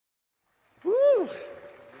Woo!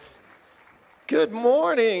 Good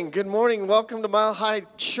morning. Good morning. Welcome to Mile High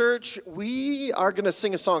Church. We are going to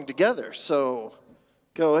sing a song together. So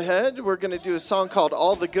go ahead. We're going to do a song called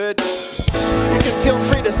All the Good. You can feel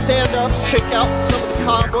free to stand up, shake out some of the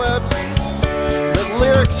cobwebs. The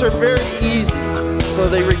lyrics are very easy, so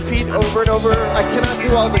they repeat over and over. I cannot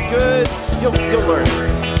do all the good. You'll learn.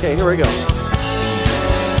 Okay, here we go.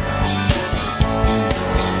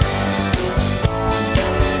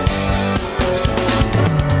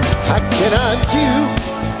 I cannot do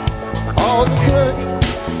all the good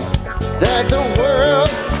that the world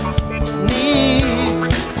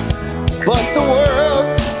needs, but the world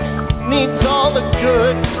needs all the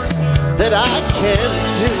good that I can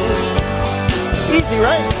do. Easy,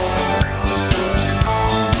 right?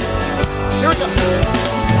 Here we go.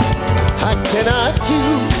 I cannot do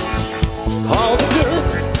all the good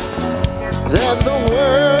that the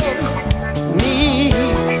world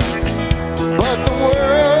needs, but the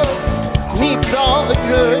world needs all the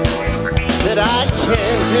good that I can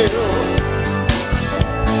do.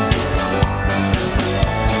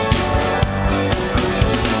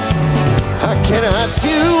 I cannot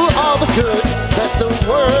do all the good that the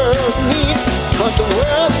world needs, but the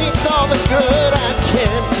world needs all the good I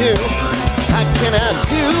can do. I cannot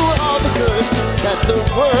do all the good that the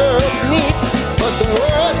world needs, but the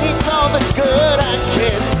world needs all the good I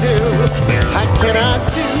can do. I cannot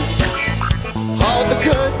do all the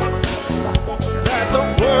good that the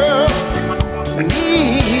world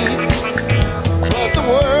needs, but the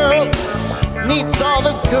world needs all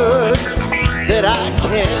the good that I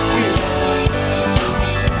can do.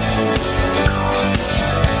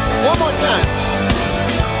 One more time.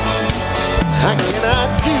 I cannot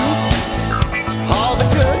do all the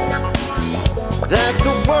good that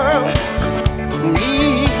the world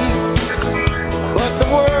needs, but the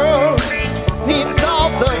world needs all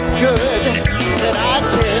the good that I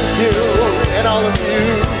can do, and all of you.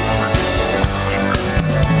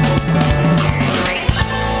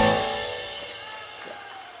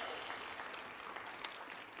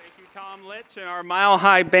 Thank you, Tom Litch and our Mile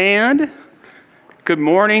High Band. Good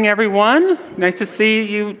morning, everyone. Nice to see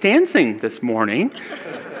you dancing this morning.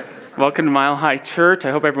 Welcome to Mile High Church.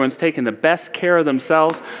 I hope everyone's taking the best care of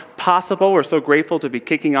themselves possible. We're so grateful to be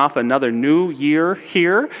kicking off another new year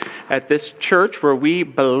here at this church where we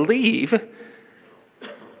believe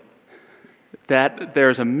that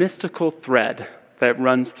there's a mystical thread that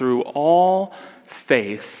runs through all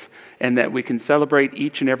faiths and that we can celebrate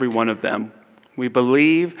each and every one of them. We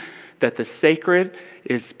believe that the sacred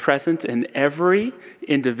is present in every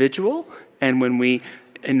individual, and when we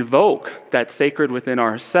invoke that sacred within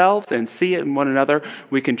ourselves and see it in one another,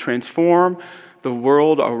 we can transform the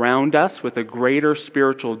world around us with a greater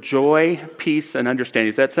spiritual joy, peace, and understanding.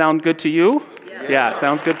 Does that sound good to you? Yeah, it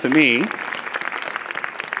sounds good to me.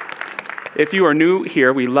 If you are new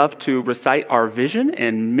here, we love to recite our vision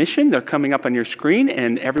and mission. They're coming up on your screen,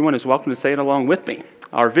 and everyone is welcome to say it along with me.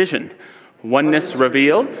 Our vision: oneness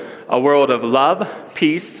revealed, a world of love,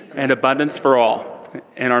 peace, and abundance for all.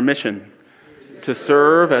 And our mission: to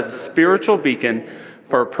serve as a spiritual beacon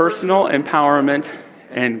for personal empowerment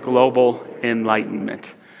and global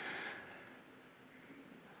enlightenment.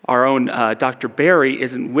 Our own Dr. Barry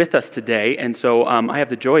isn't with us today, and so I have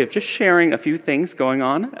the joy of just sharing a few things going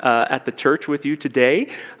on at the church with you today.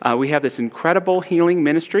 We have this incredible healing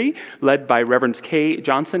ministry led by Reverends Kay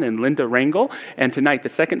Johnson and Linda Rangel, and tonight, the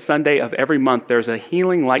second Sunday of every month, there's a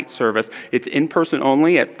healing light service. It's in person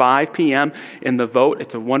only at 5 p.m. in the Vote.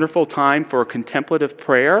 It's a wonderful time for contemplative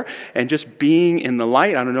prayer and just being in the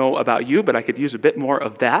light. I don't know about you, but I could use a bit more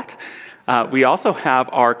of that. We also have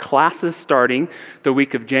our classes starting the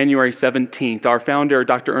week of January 17th. Our founder,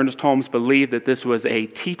 Dr. Ernest Holmes, believed that this was a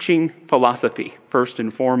teaching philosophy, first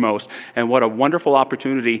and foremost. And what a wonderful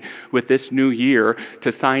opportunity with this new year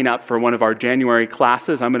to sign up for one of our January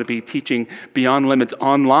classes. I'm going to be teaching Beyond Limits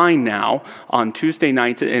online now on Tuesday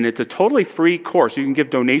nights, and it's a totally free course. You can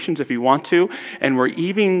give donations if you want to, and we're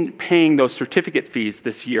even paying those certificate fees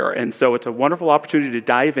this year. And so it's a wonderful opportunity to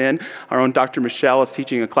dive in. Our own Dr. Michelle is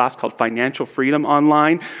teaching a class called Financial Freedom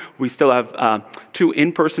online. We still have 2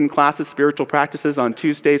 in-person classes, spiritual practices, on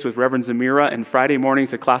Tuesdays with Reverend Zamira, and Friday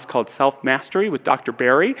mornings a class called Self-Mastery with Dr.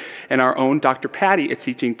 Barry, and our own Dr. Patty is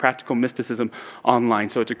teaching Practical Mysticism online.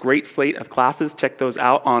 So it's a great slate of classes. Check those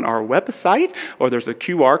out on our website, or there's a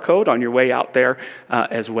QR code on your way out there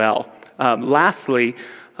as well. Lastly,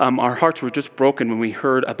 Our hearts were just broken when we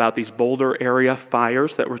heard about these Boulder area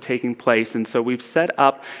fires that were taking place. And so we've set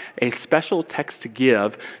up a special text to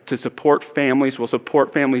give to support families. We'll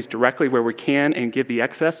support families directly where we can and give the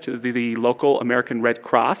excess to the local American Red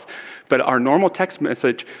Cross. But our normal text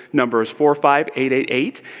message number is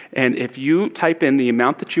 45888. And if you type in the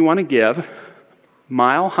amount that you want to give,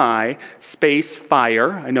 Mile High, space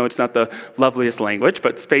fire. I know it's not the loveliest language,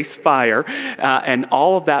 but space fire. And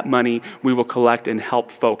all of that money we will collect and help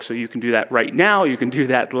folks. So you can do that right now. You can do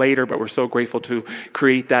that later, but we're so grateful to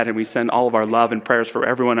create that. And we send all of our love and prayers for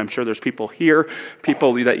everyone. I'm sure there's people here,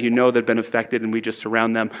 people that you know that have been affected, and we just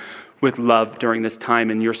surround them with love during this time.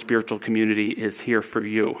 And your spiritual community is here for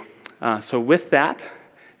you. So with that,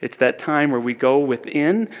 it's that time where we go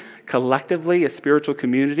within collectively, a spiritual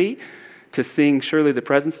community, to sing Surely the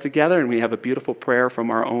Presence together, and we have a beautiful prayer from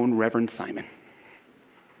our own Reverend Simon.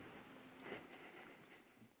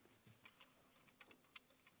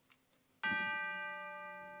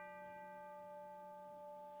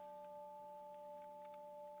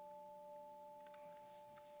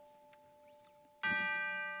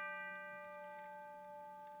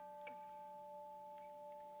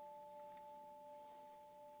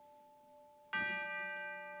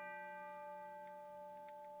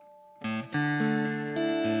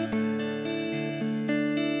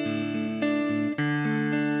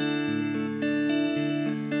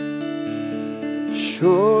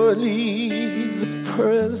 Surely the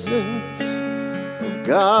presence of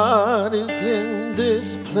God is in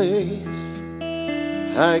this place.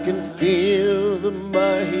 I can feel the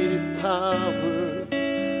mighty power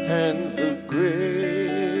and the grace.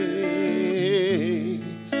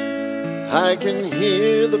 I can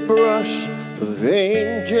hear the brush of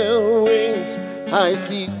angel wings. I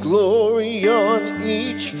see glory on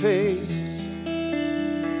each face.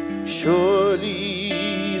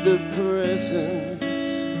 Surely the presence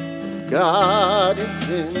God is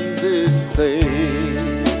in this place.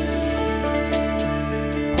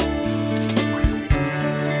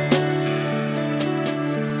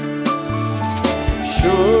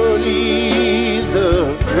 Surely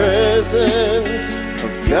the presence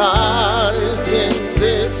of God is in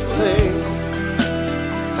this place.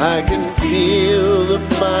 I can feel the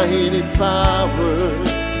mighty power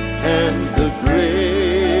and the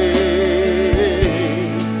grace.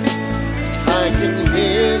 I can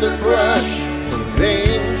hear the brush of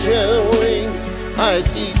angel wings. I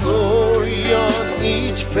see glory on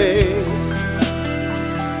each face.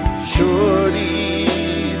 Surely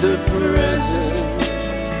the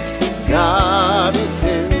presence of God is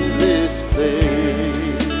in this place.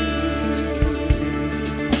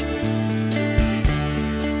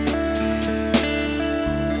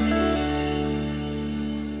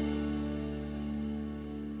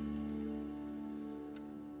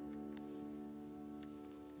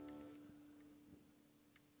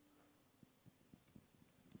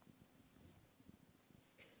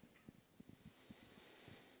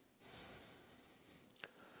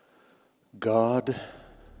 God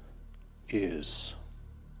is.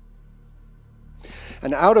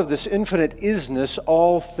 And out of this infinite isness,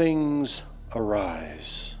 all things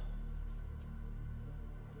arise.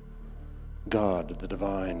 God, the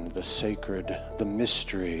divine, the sacred, the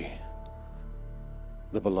mystery,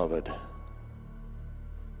 the beloved.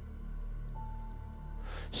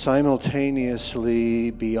 Simultaneously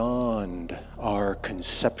beyond our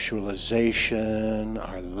conceptualization,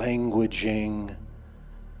 our languaging,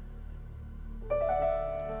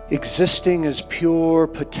 existing as pure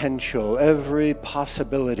potential, every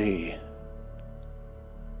possibility,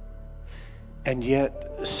 and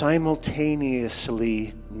yet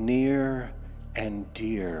simultaneously near and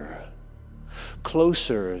dear,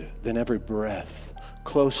 closer than every breath,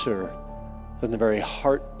 closer than the very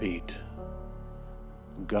heartbeat.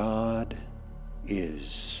 God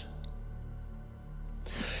is.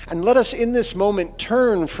 And let us in this moment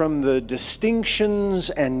turn from the distinctions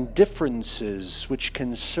and differences which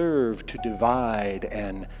can serve to divide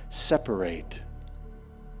and separate,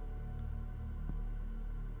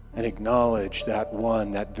 and acknowledge that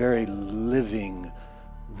one, that very living,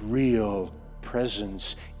 real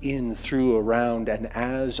presence in, through, around, and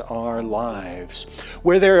as our lives.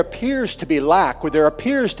 Where there appears to be lack, where there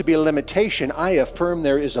appears to be limitation, I affirm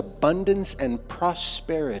there is abundance and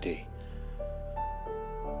prosperity.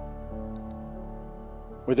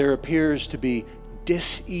 Where there appears to be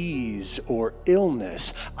dis-ease or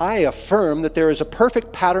illness, I affirm that there is a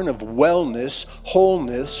perfect pattern of wellness,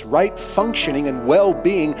 wholeness, right functioning, and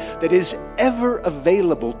well-being that is ever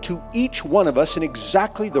available to each one of us in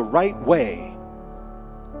exactly the right way.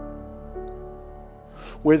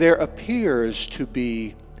 Where there appears to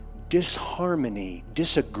be disharmony,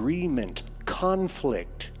 disagreement,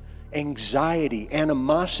 conflict, anxiety,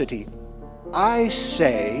 animosity, I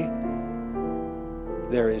say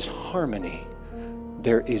there is harmony,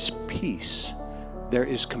 there is peace, there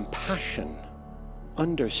is compassion,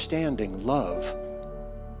 understanding, love.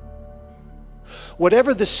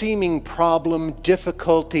 Whatever the seeming problem,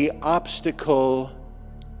 difficulty, obstacle,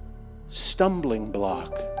 stumbling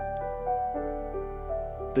block,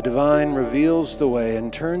 the divine reveals the way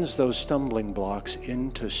and turns those stumbling blocks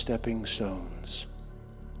into stepping stones.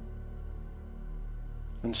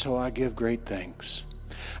 And so I give great thanks.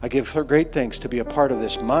 I give great thanks to be a part of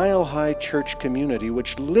this mile-high church community,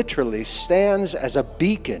 which literally stands as a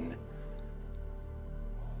beacon,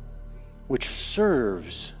 which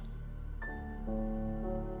serves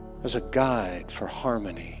as a guide for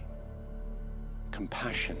harmony,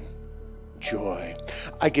 compassion, joy.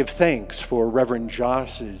 I give thanks for Reverend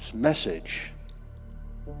Josh's message,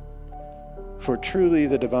 for truly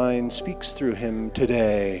the divine speaks through him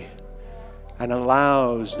today and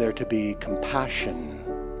allows there to be compassion,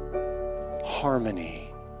 harmony,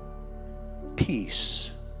 peace,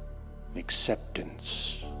 and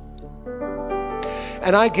acceptance.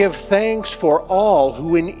 And I give thanks for all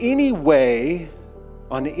who in any way,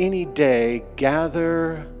 on any day,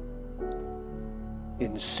 gather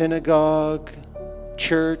in synagogue,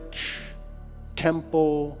 church,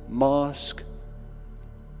 temple, mosque,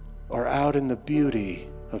 or out in the beauty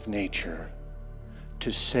of nature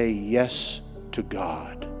to say yes to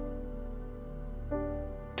God,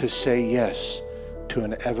 to say yes to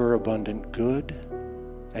an ever-abundant good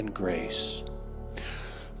and grace.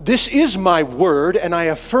 This is my word, and I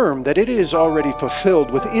affirm that it is already fulfilled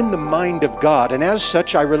within the mind of God, and as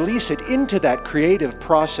such I release it into that creative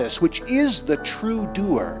process, which is the true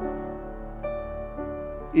doer.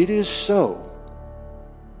 It is so,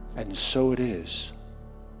 and so it is.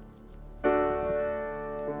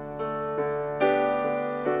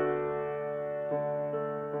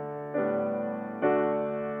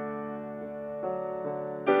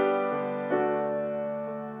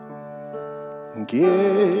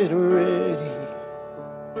 Get ready,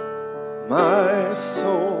 my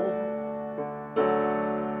soul.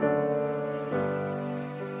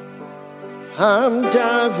 I'm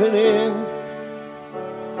diving in.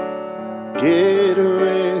 Get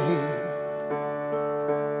ready,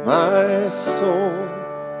 my soul.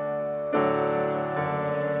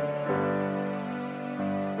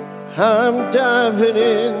 I'm diving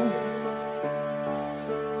in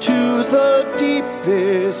to the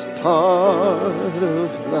deepest part of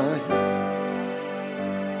life,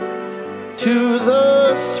 to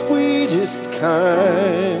the sweetest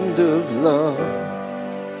kind of love.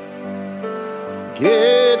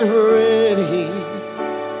 Get ready,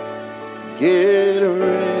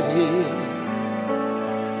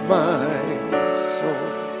 my soul.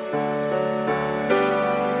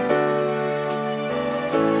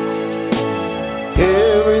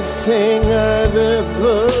 Everything I've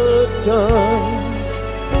ever done,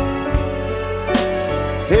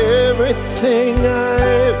 everything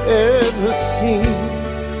I've ever seen,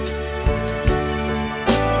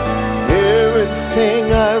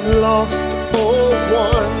 everything I've lost or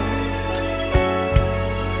won,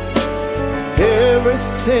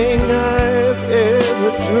 everything I've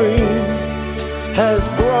ever dreamed has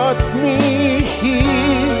brought me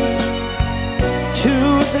here to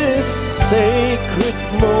this sacred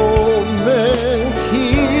moment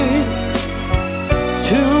here,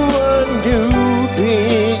 to a new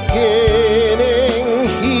beginning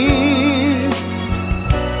here,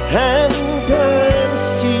 and I'm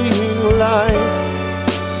seeing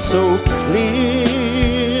life so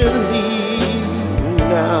clearly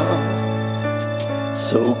now.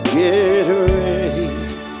 So get ready,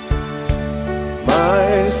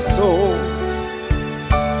 my soul.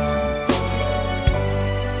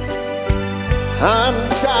 I'm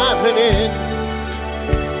diving in.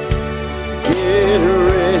 Get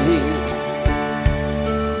ready,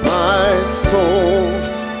 my soul.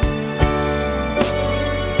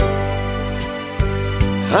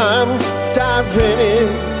 I'm diving in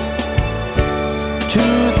to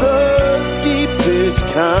the deepest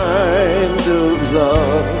kind of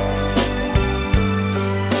love,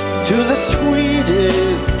 to the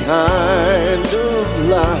sweetest kind of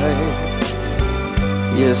life.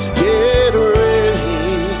 Yes, get ready,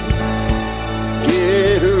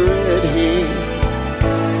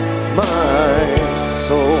 my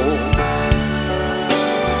soul.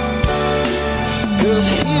 'Cause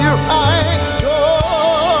here I go,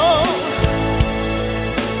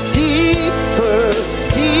 deeper,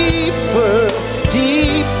 deeper,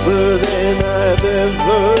 deeper than I've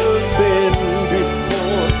ever been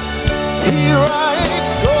before. Here I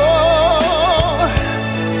go,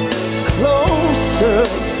 closer,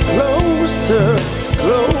 closer,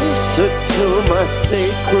 closer to my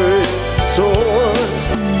sacred source.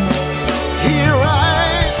 Here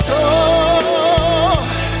I go,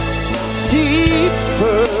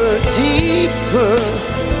 deeper, deeper,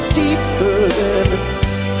 deeper than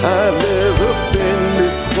I've ever been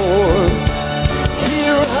before.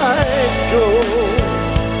 Here I go,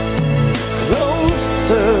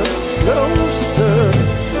 closer, closer,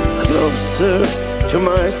 closer to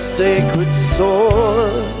my sacred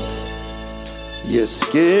source. Yes,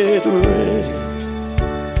 get ready,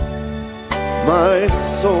 my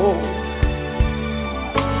soul.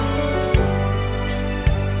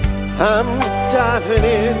 I'm diving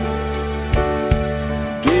in.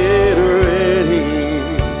 Get ready,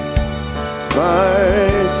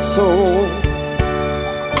 my soul.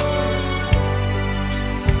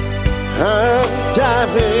 I'm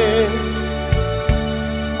diving in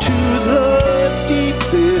to the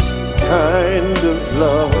deepest kind of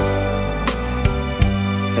love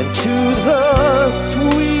and to the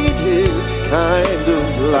sweetest kind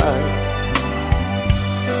of life.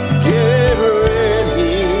 Get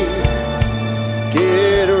ready,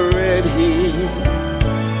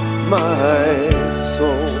 my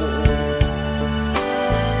soul.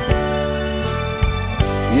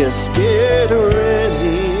 Yes, get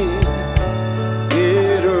ready,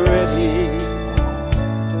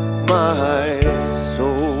 my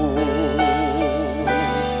soul.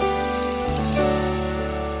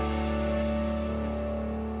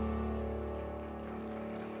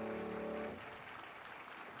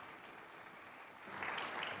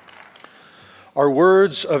 Our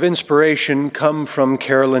words of inspiration come from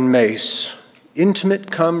Carolyn Mace, Intimate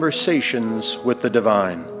Conversations with the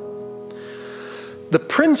Divine. The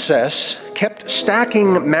princess kept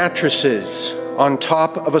stacking mattresses on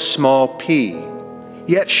top of a small pea,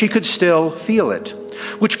 yet she could still feel it,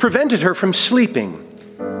 which prevented her from sleeping.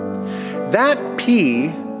 That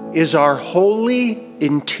pea is our holy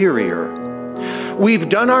interior. We've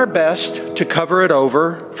done our best to cover it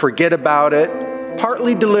over, forget about it,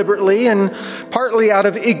 partly deliberately and partly out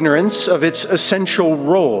of ignorance of its essential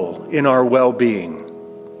role in our well-being.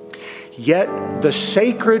 Yet the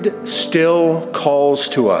sacred still calls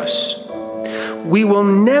to us. We will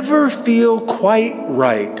never feel quite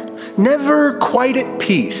right, never quite at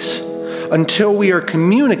peace, until we are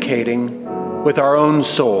communicating with our own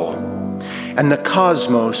soul and the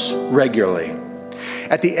cosmos regularly.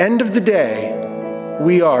 At the end of the day,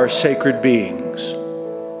 we are sacred beings.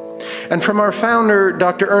 And from our founder,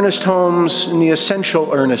 Dr. Ernest Holmes, in the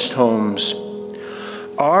Essential Ernest Holmes,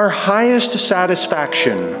 our highest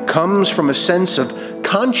satisfaction comes from a sense of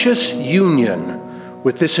conscious union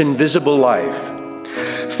with this invisible life,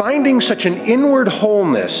 finding such an inward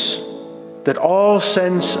wholeness that all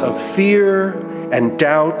sense of fear and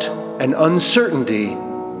doubt and uncertainty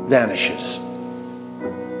vanishes.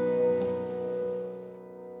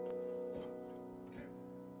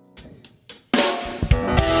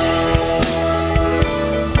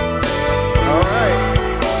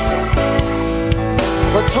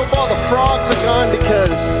 Let's hope all the frogs are gone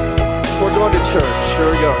because we're going to church. Here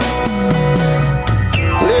we go.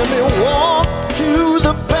 Let me walk to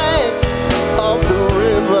the banks of the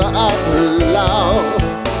river of love,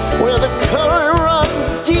 where the current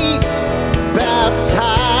runs deep,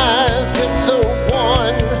 baptized in the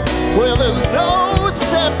one, where there's no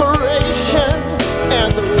separation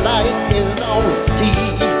and the light is all we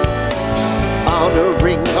see,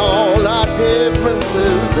 honoring all our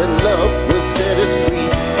differences and love will set us free.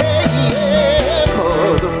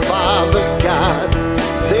 Father God,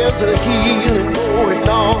 there's a healing going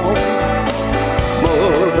on.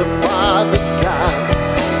 Mother, Father God,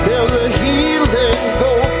 there's a healing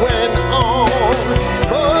going on.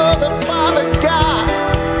 Mother, Father God,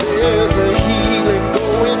 there's a healing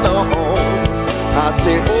going on. I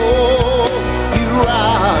say, oh, you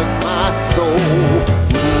rock my soul.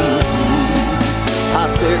 I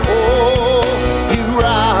say, oh, you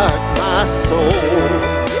rock my soul.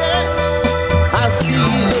 I see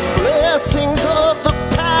the blessings of the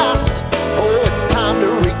past. Oh, it's time to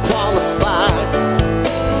requalify.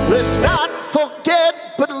 Let's not forget,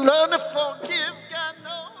 but learn to forgive. God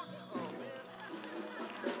knows.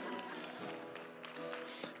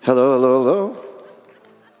 Hello, hello, hello.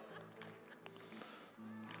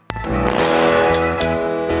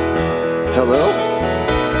 Hello?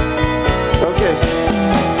 Okay.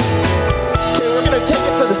 Okay, we're going to take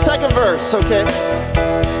it to the second verse, okay?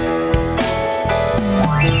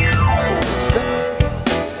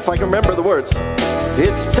 If I can remember the words.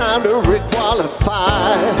 It's time to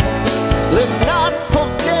requalify. Let's not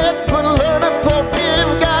forget but learn to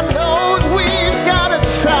forgive. God knows we've got to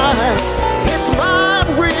try. It's my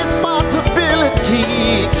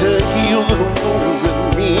responsibility to heal the wounds in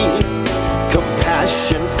me.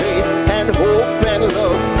 Compassion, faith, and hope, and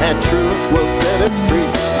love, and truth will set us free.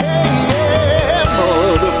 Hey, yeah,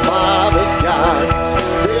 Mother, Father, God,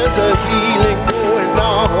 there's a healing going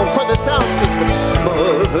on for the sound system.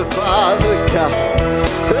 Mother, Father, God,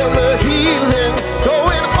 there's a healing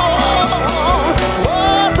going on.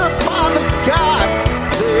 Mother, Father, God,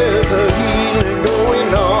 there's a healing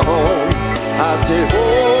going on. I say,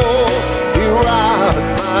 oh, you rock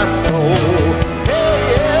my soul. Hey,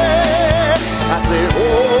 yeah. I say,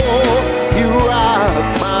 oh, you rock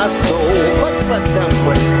my soul. Let's let them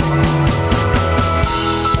play.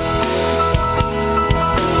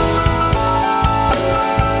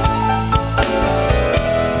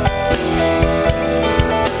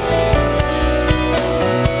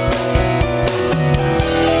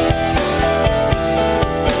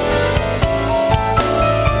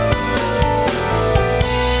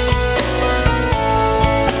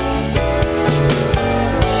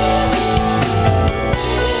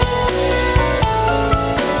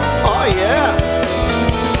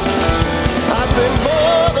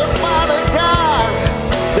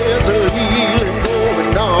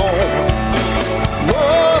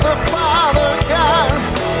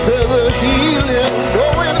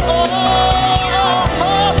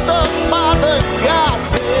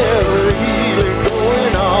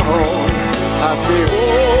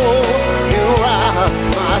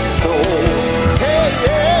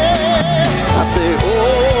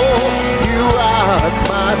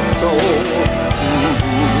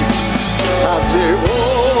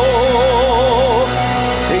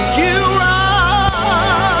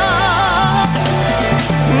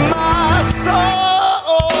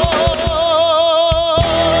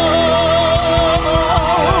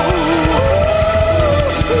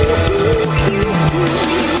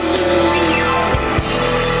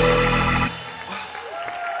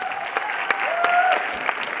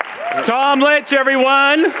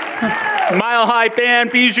 Everyone, Mile High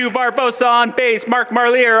Band, Bijou Barbosa on bass, Mark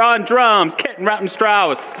Marlier on drums, Kent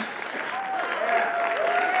Rautenstrauss.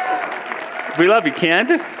 We love you,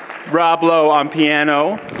 Kent. Rob Lowe on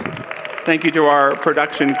piano. Thank you to our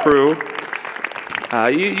production crew.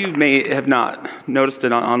 You may have not noticed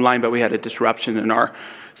it online, but we had a disruption in our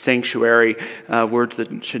sanctuary. Words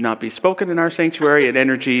that should not be spoken in our sanctuary, and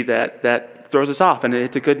energy that throws us off. And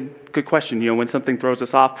it's a good question. You know, when something throws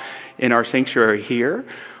us off in our sanctuary here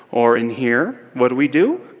or in here, what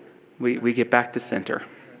do? We get back to center,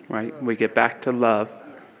 right? We get back to love.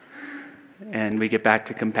 And we get back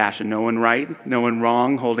to compassion. No one right, no one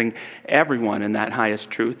wrong, holding everyone in that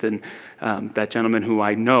highest truth. And that gentleman who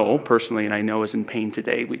I know personally and I know is in pain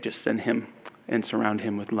today, we just send him and surround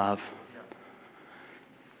him with love.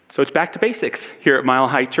 So it's back to basics here at Mile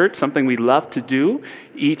High Church, something we love to do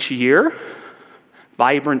each year.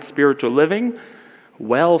 Vibrant spiritual living,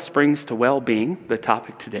 Wellsprings to Well-Being, the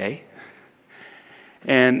topic today.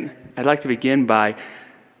 And I'd like to begin by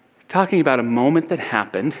talking about a moment that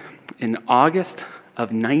happened in August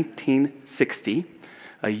of 1960.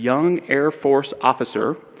 A young Air Force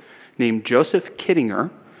officer named Joseph Kittinger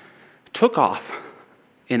took off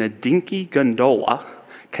in a dinky gondola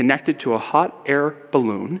connected to a hot air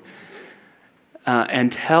balloon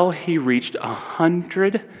until he reached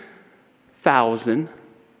 100,000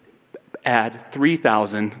 at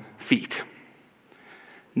 3,000 feet.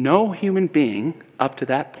 No human being up to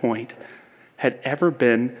that point had ever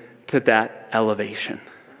been to that elevation.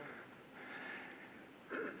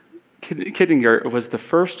 Kittinger was the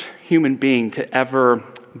first human being to ever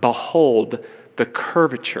behold the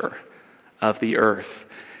curvature of the earth.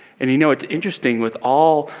 And you know, it's interesting with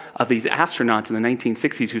all of these astronauts in the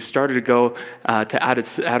 1960s who started to go to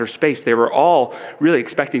outer space, they were all really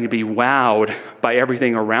expecting to be wowed by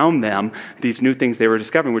everything around them, these new things they were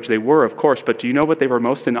discovering, which they were, of course. But do you know what they were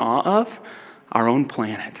most in awe of? Our own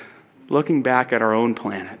planet. Looking back at our own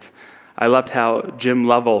planet. I loved how Jim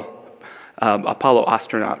Lovell, Apollo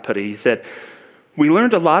astronaut, put it. He said, "We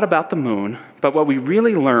learned a lot about the moon, but what we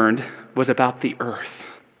really learned was about the Earth.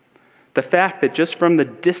 The fact that just from the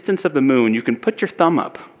distance of the moon, you can put your thumb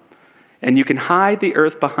up and you can hide the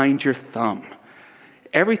Earth behind your thumb.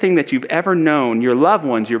 Everything that you've ever known, your loved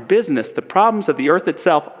ones, your business, the problems of the Earth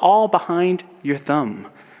itself, all behind your thumb."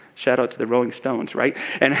 Shout out to the Rolling Stones, right?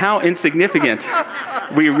 And how insignificant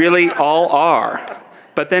we really all are.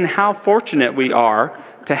 But then how fortunate we are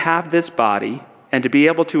to have this body and to be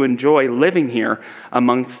able to enjoy living here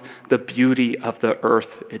amongst the beauty of the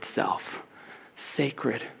earth itself.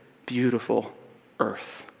 Sacred, beautiful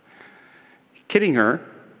earth. Kittinger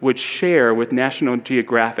would share with National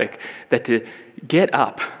Geographic that to get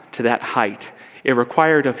up to that height, it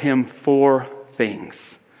required of him 4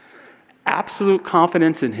 things: absolute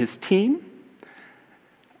confidence in his team,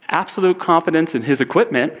 absolute confidence in his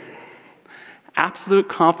equipment, absolute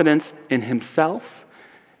confidence in himself,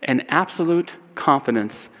 and absolute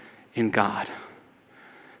confidence in God.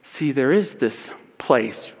 See, there is this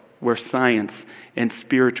place where science and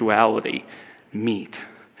spirituality meet.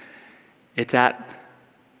 It's at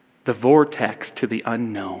the vortex to the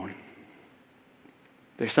unknown.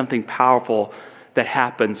 There's something powerful that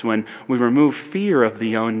happens when we remove fear of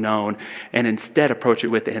the unknown and instead approach it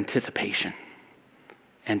with anticipation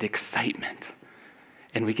and excitement.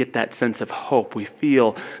 And we get that sense of hope. We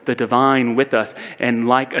feel the divine with us, and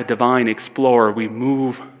like a divine explorer, we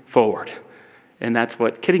move forward. And that's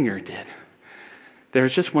what Kittinger did.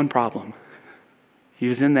 There's just one problem. He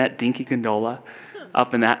was in that dinky gondola,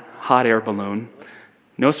 up in that hot air balloon.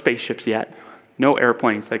 No spaceships yet, no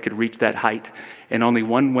airplanes that could reach that height, and only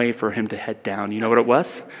one way for him to head down. You know what it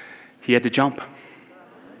was? He had to jump.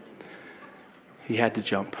 He had to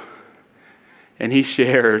jump. And he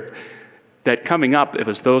shared that coming up, it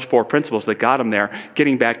was those 4 principles that got him there.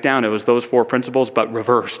 Getting back down, it was those 4 principles, but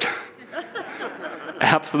reversed.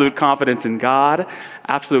 Absolute confidence in God,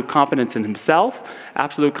 absolute confidence in himself,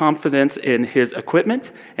 absolute confidence in his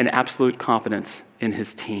equipment, and absolute confidence in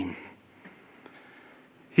his team.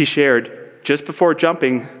 He shared, just before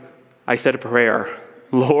jumping, I said a prayer,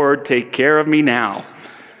 Lord, take care of me now.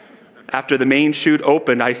 After the main chute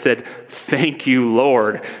opened, I said, thank you,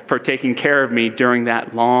 Lord, for taking care of me during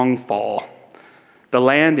that long fall. The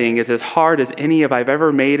landing is as hard as any I've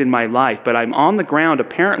ever made in my life, but I'm on the ground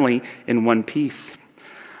apparently in one piece.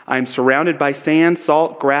 I'm surrounded by sand,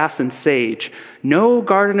 salt, grass, and sage. No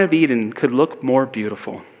Garden of Eden could look more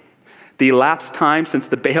beautiful. The elapsed time since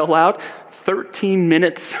the bailout, 13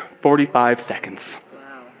 minutes, 45 seconds.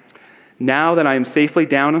 Wow. Now that I am safely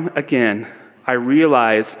down again, I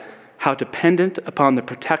realize how dependent upon the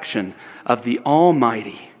protection of the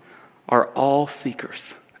Almighty are all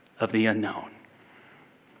seekers of the unknown.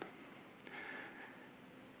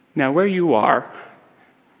 Now, where you are,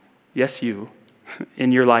 yes, you,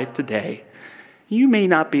 in your life today, you may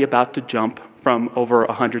not be about to jump from over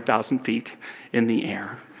 100,000 feet in the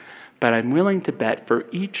air, but I'm willing to bet for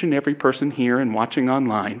each and every person here and watching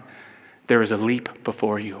online, there is a leap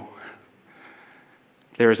before you.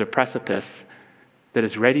 There is a precipice that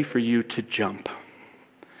is ready for you to jump.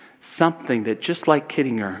 Something that, just like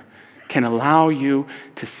Kittinger, can allow you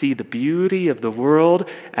to see the beauty of the world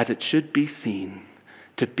as it should be seen,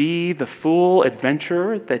 to be the full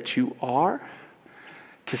adventurer that you are,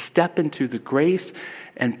 to step into the grace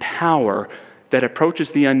and power that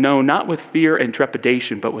approaches the unknown, not with fear and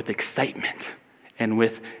trepidation, but with excitement and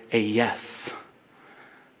with a yes.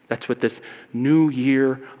 That's what this new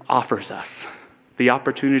year offers us. The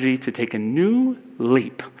opportunity to take a new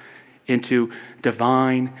leap into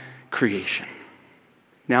divine creation.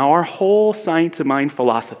 Now, our whole science of mind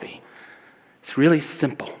philosophy is really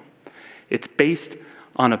simple. It's based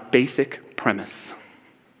on a basic premise.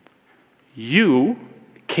 You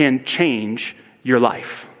can change your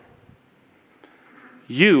life.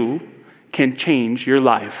 You can change your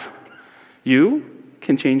life. You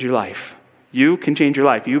can change your life. You can change your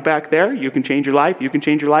life. You back there, you can change your life. You can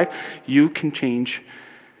change your life. You can change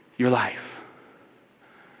your life.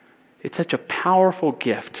 It's such a powerful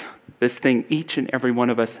gift, this thing each and every one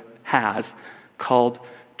of us has, called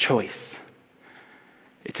choice.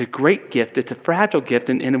 It's a great gift. It's a fragile gift.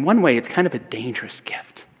 And in one way, it's kind of a dangerous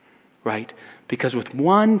gift, right? Because with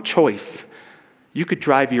one choice, you could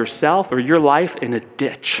drive yourself or your life in a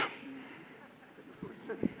ditch.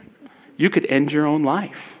 You could end your own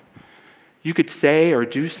life. You could say or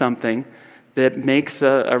do something that makes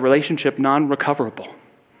a relationship non-recoverable.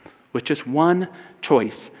 With just one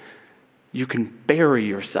choice, you can bury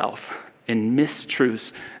yourself in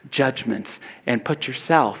mistruths, judgments, and put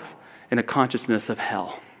yourself in a consciousness of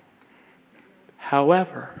hell.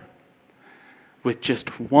 However, with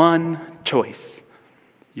just one choice,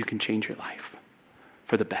 you can change your life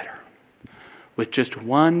for the better. With just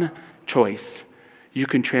one choice, you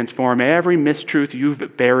can transform every mistruth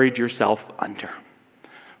you've buried yourself under.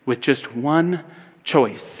 With just one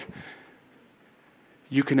choice,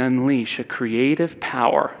 you can unleash a creative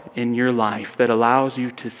power in your life that allows you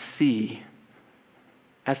to see,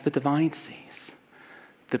 as the divine sees,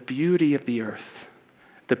 the beauty of the earth,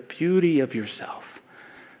 the beauty of yourself,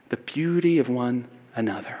 the beauty of one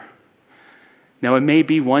another. Now, it may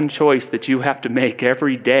be one choice that you have to make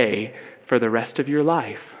every day for the rest of your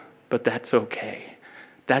life, but that's okay.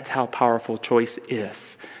 That's how powerful choice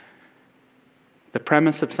is. The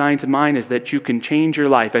premise of Science of Mind is that you can change your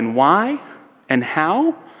life. And why and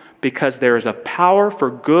how? Because there is a power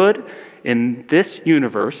for good in this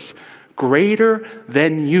universe greater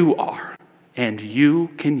than you are, and you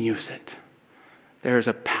can use it. There is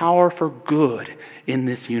a power for good in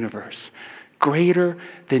this universe greater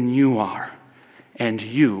than you are, and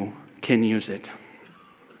you can use it.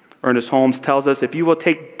 Ernest Holmes tells us, if you will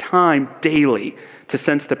take time daily to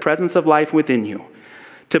sense the presence of life within you,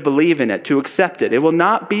 to believe in it, to accept it, it will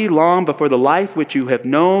not be long before the life which you have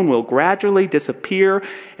known will gradually disappear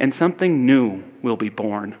and something new will be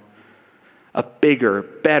born. A bigger,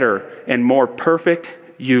 better, and more perfect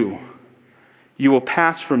you. You will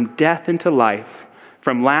pass from death into life,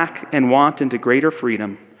 from lack and want into greater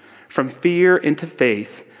freedom, from fear into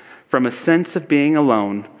faith, from a sense of being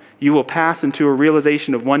alone. You will pass into a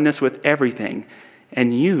realization of oneness with everything,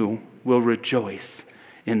 and you will rejoice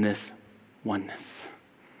in this oneness.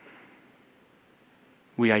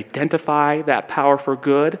 We identify that power for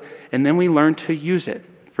good, and then we learn to use it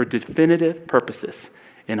for definitive purposes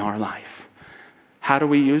in our life. How do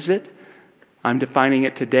we use it? I'm defining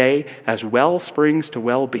it today as wellsprings to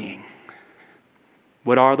well-being.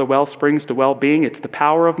 What are the wellsprings to well-being? It's the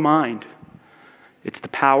power of mind. It's the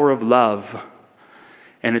power of love.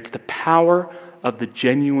 And it's the power of the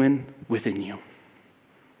genuine within you.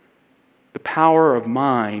 The power of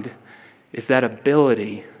mind is that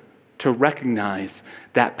ability to recognize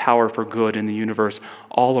that power for good in the universe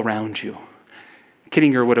all around you.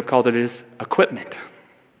 Kittinger would have called it as equipment.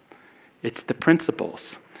 It's the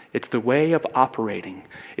principles. It's the way of operating.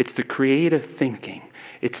 It's the creative thinking.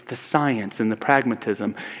 It's the science and the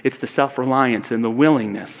pragmatism. It's the self-reliance and the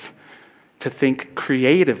willingness to think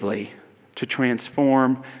creatively to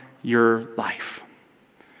transform your life.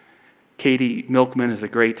 Katie Milkman is a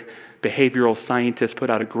great behavioral scientist, put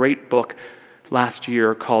out a great book last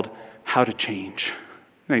year called How to Change.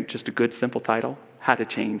 I think just a good, simple title, How to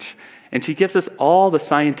Change. And she gives us all the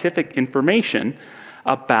scientific information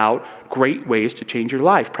about great ways to change your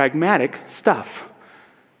life, pragmatic stuff.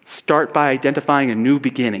 Start by identifying a new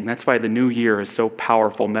beginning. That's why the new year is so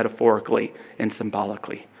powerful metaphorically and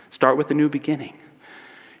symbolically. Start with a new beginning.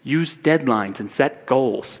 Use deadlines and set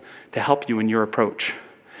goals to help you in your approach.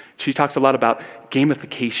 She talks a lot about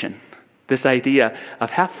gamification, this idea of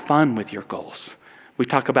have fun with your goals. We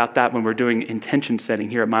talk about that when we're doing intention setting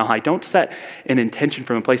here at Mile High. Don't set an intention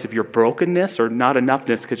from a place of your brokenness or not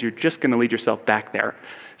enoughness, because you're just going to lead yourself back there.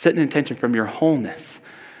 Set an intention from your wholeness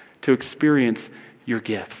to experience your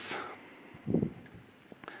gifts.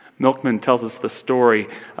 Milkman tells us the story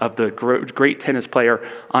of the great tennis player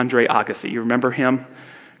Andre Agassi. You remember him?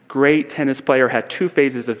 Great tennis player, had two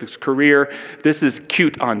phases of his career. This is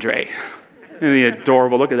cute Andre. Isn't he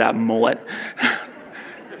adorable? Look at that mullet.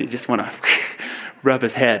 You just want to rub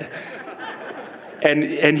his head.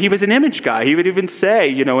 And he was an image guy. He would even say,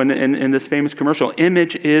 you know, in this famous commercial,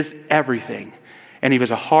 image is everything. And he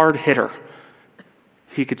was a hard hitter.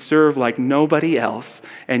 He could serve like nobody else,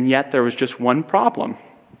 and yet there was just one problem.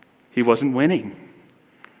 He wasn't winning.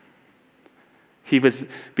 He was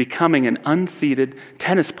becoming an unseeded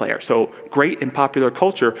tennis player, so great in popular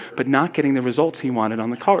culture, but not getting the results he wanted on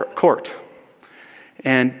the court.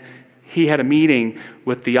 And he had a meeting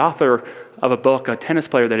with the author of a book, a tennis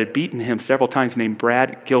player that had beaten him several times, named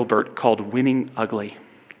Brad Gilbert, called Winning Ugly.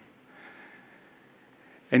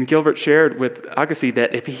 And Gilbert shared with Agassi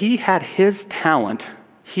that if he had his talent,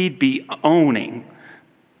 he'd be owning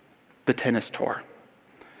the tennis tour.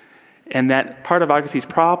 And that part of Agassi's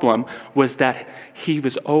problem was that he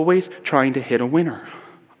was always trying to hit a winner.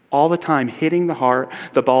 All the time hitting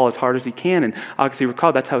the ball as hard as he can. And Agassi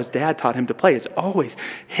recalled that's how his dad taught him to play, is always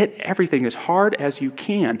hit everything as hard as you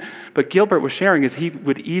can. But Gilbert was sharing is he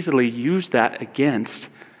would easily use that against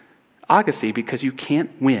Agassi because you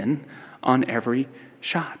can't win on every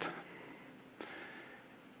shot.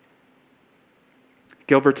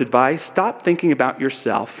 Gilbert's advice, stop thinking about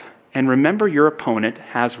yourself and remember your opponent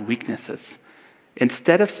has weaknesses.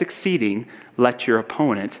 Instead of succeeding, let your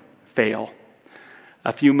opponent fail.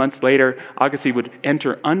 A few months later, Agassi would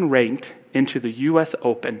enter unranked into the U.S.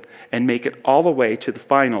 Open and make it all the way to the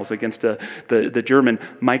finals against the German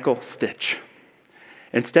Michael Stich.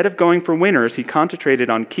 Instead of going for winners, he concentrated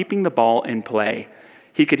on keeping the ball in play.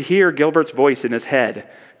 He could hear Gilbert's voice in his head,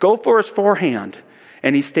 go for his forehand,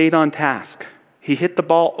 and he stayed on task. He hit the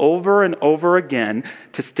ball over and over again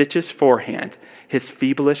to Stich's forehand, his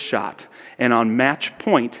feeblest shot, and on match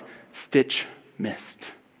point, Stich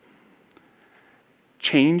missed.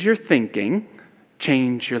 Change your thinking,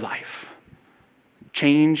 change your life.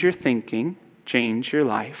 Change your thinking, change your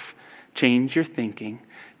life. Change your thinking,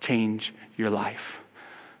 change your life.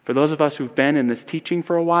 For those of us who've been in this teaching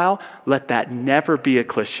for a while, let that never be a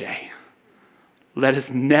cliche. Let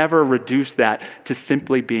us never reduce that to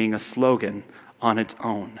simply being a slogan on its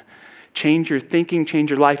own. Change your thinking, change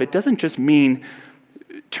your life. It doesn't just mean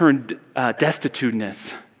turn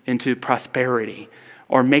destituteness into prosperity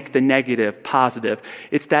or make the negative positive.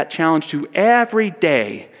 It's that challenge to every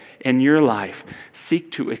day in your life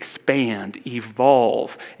seek to expand,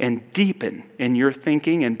 evolve, and deepen in your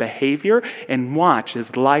thinking and behavior, and watch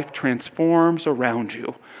as life transforms around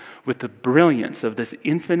you with the brilliance of this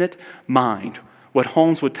infinite mind. What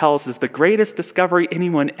Holmes would tell us is the greatest discovery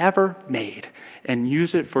anyone ever made, and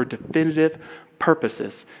use it for definitive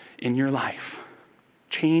purposes in your life.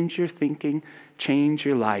 Change your thinking, change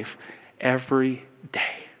your life every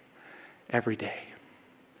day. Every day.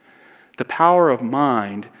 The power of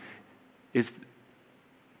mind is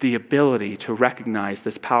the ability to recognize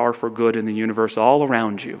this power for good in the universe all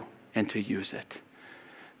around you and to use it.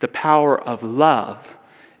 The power of love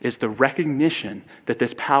is the recognition that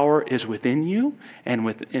this power is within you and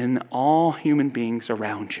within all human beings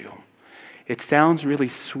around you. It sounds really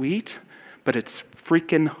sweet, but it's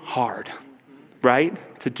freaking hard, right?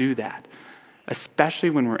 To do that, especially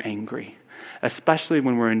when we're angry, especially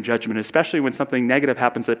when we're in judgment, especially when something negative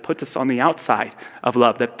happens that puts us on the outside of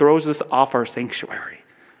love, that throws us off our sanctuary,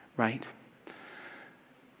 right?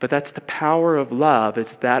 But that's the power of love.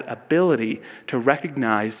 It's that ability to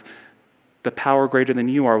recognize the power greater than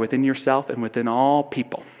you are within yourself and within all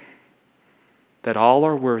people, that all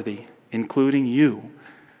are worthy, including you,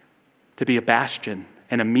 to be a bastion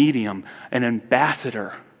and a medium, an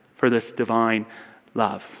ambassador for this divine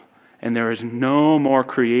love. And there is no more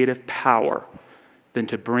creative power than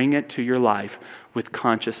to bring it to your life with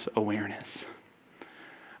conscious awareness.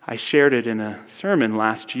 I shared it in a sermon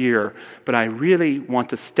last year, but I really want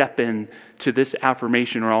to step in to this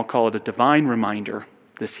affirmation, or I'll call it a divine reminder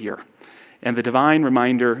this year. And the divine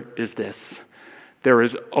reminder is this: there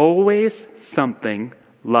is always something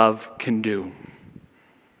love can do.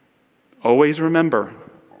 Always remember,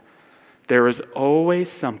 there is always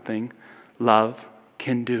something love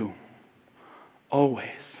can do.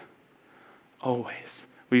 Always. Always.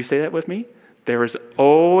 Will you say that with me? There is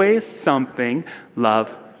always something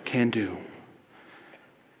love can do.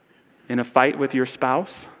 In a fight with your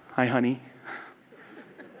spouse, hi honey,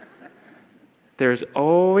 there's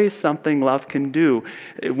always something love can do.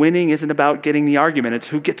 Winning isn't about getting the argument, it's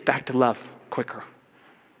who gets back to love quicker,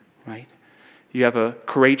 right? You have a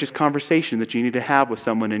courageous conversation that you need to have with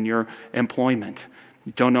someone in your employment.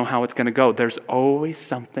 You don't know how it's going to go. There's always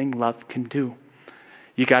something love can do.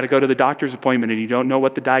 You got to go to the doctor's appointment and you don't know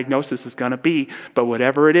what the diagnosis is going to be, but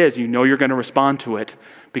whatever it is, you know you're going to respond to it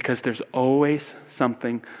because there's always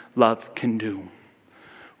something love can do.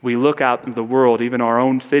 We look out in the world, even our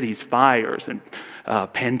own cities, fires and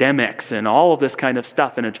pandemics and all of this kind of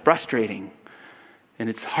stuff, and it's frustrating and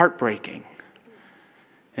it's heartbreaking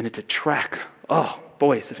and it's a trek. Oh,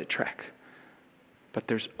 boy, is it a trek. But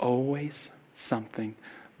there's always something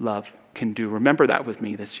love can do. Remember that with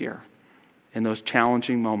me this year. In those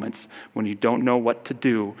challenging moments when you don't know what to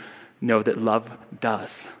do, know that love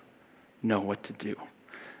does know what to do.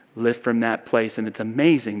 Live from that place, and it's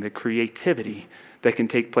amazing the creativity that can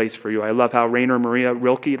take place for you. I love how Rainer Maria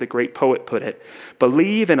Rilke, the great poet, put it.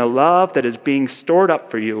 Believe in a love that is being stored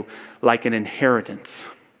up for you like an inheritance.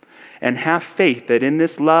 And have faith that in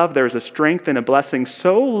this love there is a strength and a blessing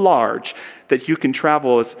so large that you can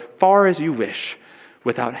travel as far as you wish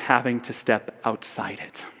without having to step outside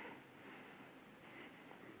it.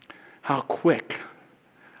 How quick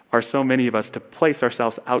are so many of us to place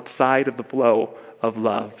ourselves outside of the flow of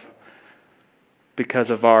love because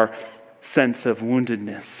of our sense of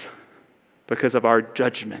woundedness, because of our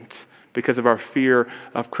judgment, because of our fear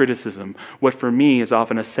of criticism. What for me is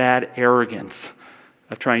often a sad arrogance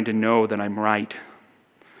of trying to know that I'm right.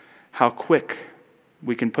 How quick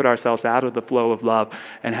we can put ourselves out of the flow of love,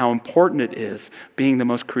 and how important it is, being the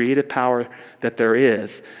most creative power that there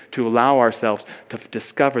is, to allow ourselves to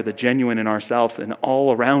discover the genuine in ourselves and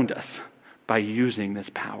all around us by using this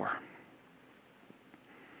power.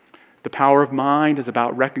 The power of mind is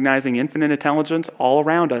about recognizing infinite intelligence all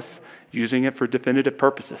around us, using it for definitive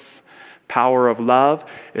purposes. Power of love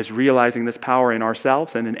is realizing this power in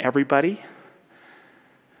ourselves and in everybody.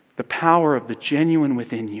 The power of the genuine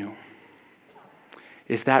within you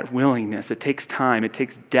is that willingness. It takes time, it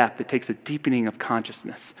takes depth, it takes a deepening of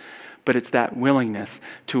consciousness. But it's that willingness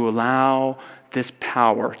to allow this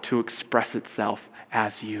power to express itself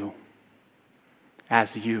as you.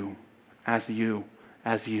 As you. As you.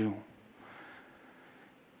 As you.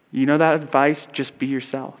 You know that advice? Just be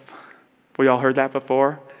yourself. We all heard that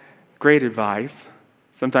before? Great advice.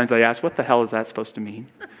 Sometimes I ask, what the hell is that supposed to mean?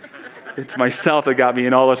 It's myself that got me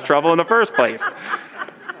in all this trouble in the first place.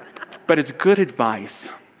 But it's good advice.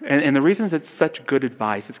 And the reason it's such good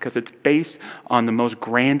advice is because it's based on the most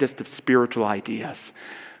grandest of spiritual ideas.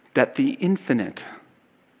 That the infinite,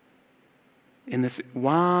 in this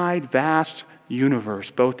wide, vast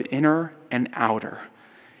universe, both inner and outer,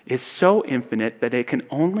 is so infinite that it can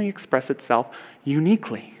only express itself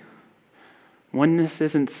uniquely. Oneness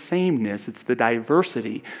isn't sameness, it's the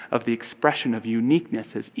diversity of the expression of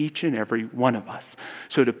uniqueness as each and every one of us.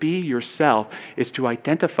 So to be yourself is to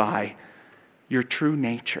identify your true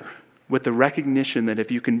nature with the recognition that if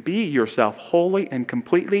you can be yourself wholly and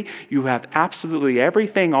completely, you have absolutely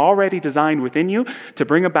everything already designed within you to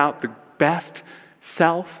bring about the best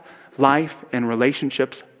self, life, and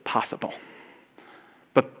relationships possible.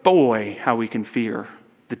 But boy, how we can fear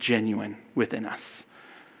the genuine within us.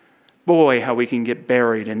 Boy, how we can get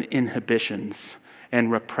buried in inhibitions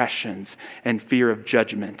and repressions and fear of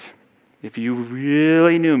judgment. If you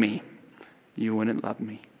really knew me, you wouldn't love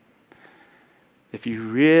me. If you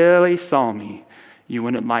really saw me, you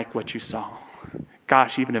wouldn't like what you saw.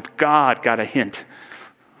 Gosh, even if God got a hint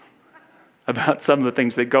about some of the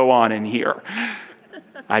things that go on in here,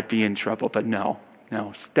 I'd be in trouble. But no,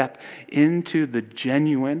 step into the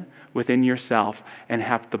genuine within yourself and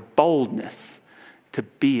have the boldness to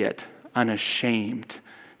be it unashamed,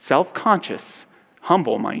 self-conscious,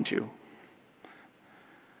 humble, mind you,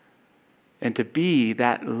 and to be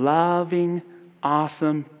that loving,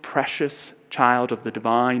 awesome, precious child of the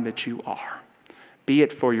divine that you are. Be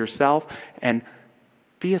it for yourself and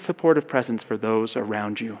be a supportive presence for those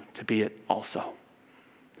around you to be it also.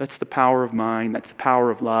 That's the power of mind. That's the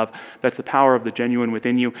power of love. That's the power of the genuine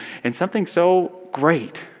within you. And something so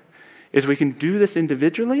great is we can do this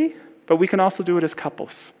individually, but we can also do it as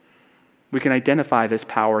couples. We can identify this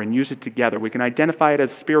power and use it together. We can identify it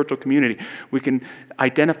as a spiritual community. We can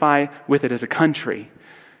identify with it as a country,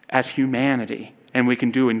 as humanity, and we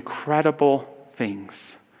can do incredible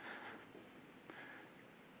things.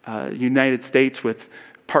 United States with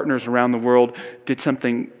partners around the world did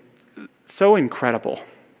something so incredible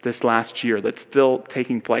this last year that's still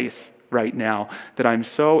taking place right now that I'm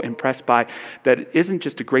so impressed by, that it isn't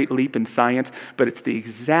just a great leap in science, but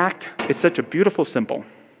it's such a beautiful symbol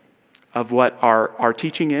of what our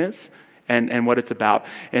teaching is and what it's about.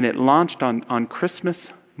 And it launched on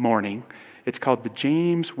Christmas morning. It's called the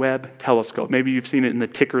James Webb Telescope. Maybe you've seen it in the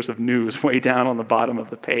tickers of news way down on the bottom of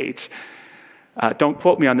the page. Don't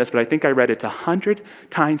quote me on this, but I think I read it's 100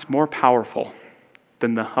 times more powerful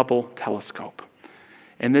than the Hubble telescope.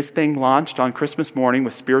 And this thing launched on Christmas morning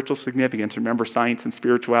with spiritual significance. Remember, science and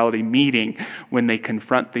spirituality meeting when they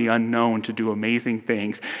confront the unknown to do amazing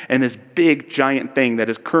things. And this big, giant thing that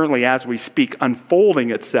is currently, as we speak,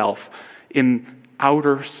 unfolding itself in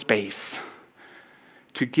outer space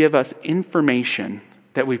to give us information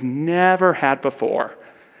that we've never had before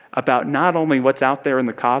about not only what's out there in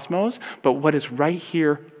the cosmos, but what is right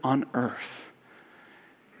here on Earth.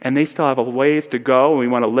 And they still have a ways to go, and we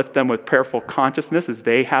want to lift them with prayerful consciousness as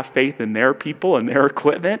they have faith in their people and their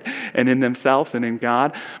equipment and in themselves and in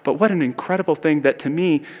God. But what an incredible thing that, to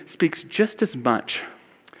me, speaks just as much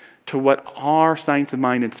to what our science of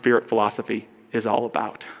mind and spirit philosophy is all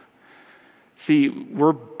about. See,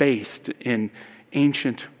 we're based in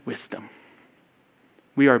ancient wisdom.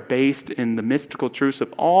 We are based in the mystical truths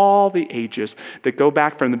of all the ages that go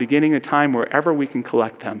back from the beginning of time wherever we can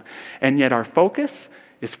collect them. And yet our focus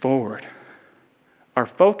is forward. Our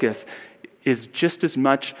focus is just as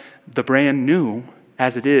much the brand new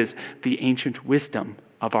as it is the ancient wisdom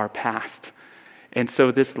of our past. And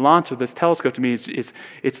so this launch of this telescope to me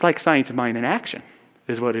it's like science of mind in action,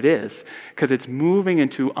 is what it is, because it's moving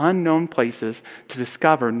into unknown places to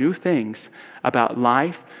discover new things about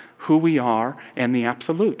life, who we are, and the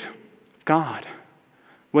absolute, God.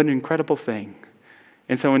 What an incredible thing.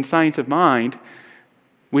 And so in science of mind,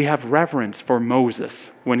 we have reverence for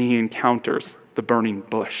Moses when he encounters the burning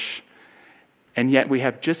bush. And yet we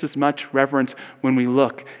have just as much reverence when we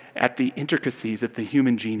look at the intricacies of the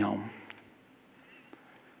human genome.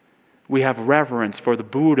 We have reverence for the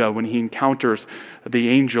Buddha when he encounters the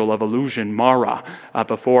angel of illusion, Mara,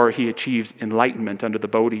 before he achieves enlightenment under the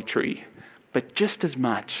Bodhi tree. But just as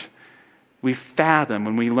much, we fathom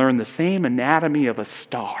when we learn the same anatomy of a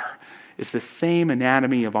star is the same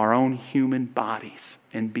anatomy of our own human bodies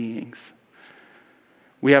and beings.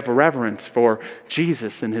 We have reverence for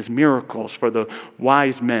Jesus and his miracles, for the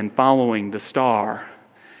wise men following the star.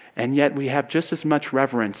 And yet we have just as much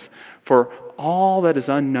reverence for all that is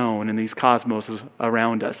unknown in these cosmos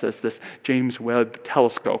around us as this James Webb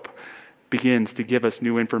telescope begins to give us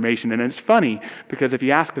new information. And it's funny because if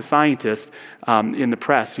you ask a scientist in the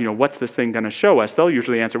press, what's this thing going to show us? They'll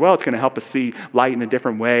usually answer, well, it's going to help us see light in a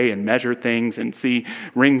different way and measure things and see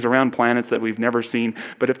rings around planets that we've never seen.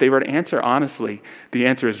 But if they were to answer honestly, the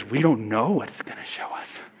answer is, we don't know what it's going to show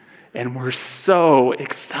us. And we're so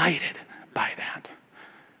excited by that,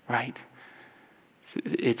 right?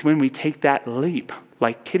 It's when we take that leap,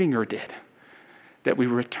 like Kittinger did, that we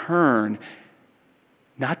return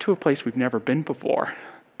not to a place we've never been before,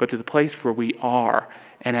 but to the place where we are,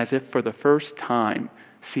 and as if for the first time,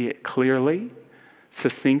 see it clearly,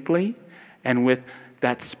 succinctly, and with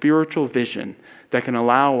that spiritual vision that can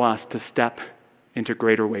allow us to step into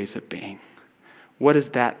greater ways of being. What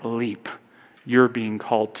is that leap you're being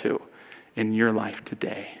called to in your life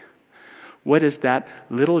today? What is that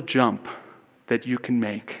little jump that you can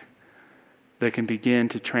make that can begin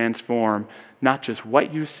to transform not just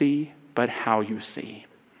what you see, but how you see?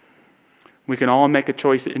 We can all make a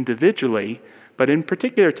choice individually, but in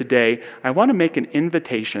particular today, I want to make an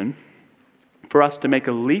invitation for us to make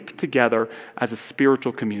a leap together as a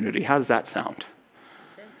spiritual community. How does that sound?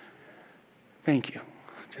 Thank you,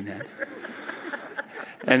 Jeanette.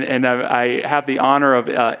 And I have the honor of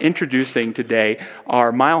introducing today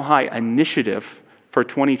our Mile High initiative for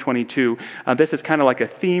 2022. This is kind of like a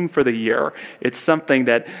theme for the year. It's something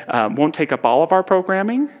that won't take up all of our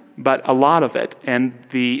programming, but a lot of it. And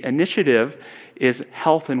the initiative is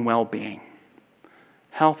health and well-being.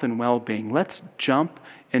 Health and well-being. Let's jump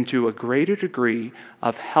into a greater degree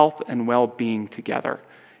of health and well-being together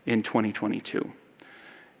in 2022.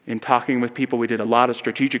 In talking with people, we did a lot of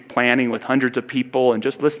strategic planning with hundreds of people and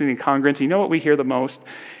just listening to congregants. You know what we hear the most?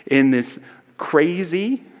 In this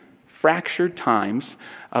crazy, fractured times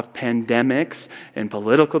of pandemics and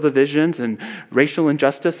political divisions and racial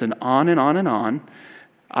injustice and on and on and on,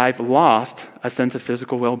 I've lost a sense of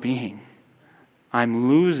physical well-being. I'm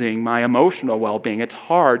losing my emotional well-being. It's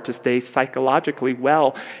hard to stay psychologically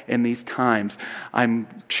well in these times. I'm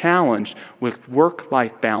challenged with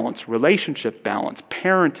work-life balance, relationship balance,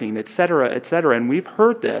 parenting, et cetera, and we've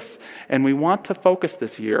heard this, and we want to focus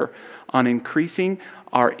this year on increasing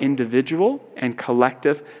our individual and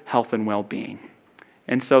collective health and well-being.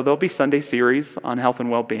 And so there'll be Sunday series on health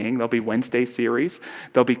and well-being. There'll be Wednesday series.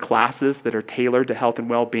 There'll be classes that are tailored to health and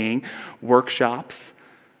well-being, workshops,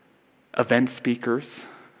 event speakers,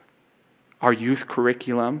 our youth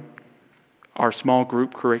curriculum, our small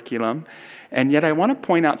group curriculum. And yet I want to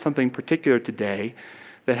point out something particular today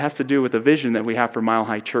that has to do with the vision that we have for Mile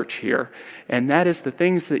High Church here. And that is the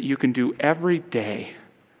things that you can do every day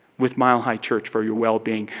with Mile High Church for your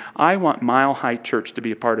well-being. I want Mile High Church to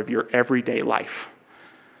be a part of your everyday life.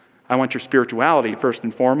 I want your spirituality, first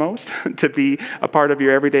and foremost, to be a part of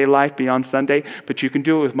your everyday life beyond Sunday, but you can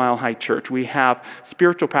do it with Mile High Church. We have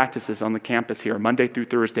spiritual practices on the campus here, Monday through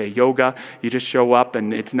Thursday. Yoga, you just show up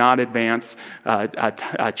and it's not advanced.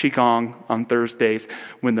 Qigong on Thursdays.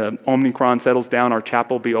 When the Omicron settles down, our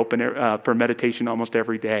chapel will be open for meditation almost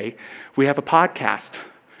every day. We have a podcast.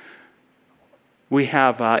 We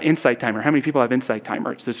have Insight Timer. How many people have Insight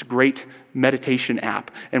Timer? It's this great meditation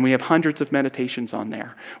app, and we have hundreds of meditations on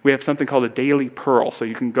there. We have something called a Daily Pearl, so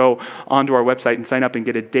you can go onto our website and sign up and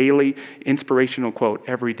get a daily inspirational quote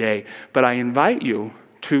every day. But I invite you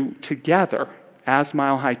to, together, as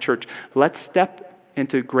Mile High Church, let's step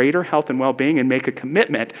into greater health and well-being and make a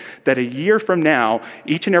commitment that a year from now,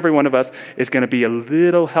 each and every one of us is going to be a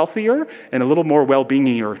little healthier and a little more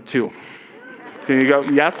well-being-ier too. Can you go,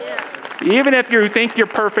 yes? Even if you think you're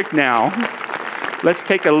perfect now, let's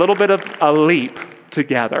take a little bit of a leap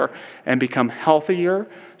together and become healthier,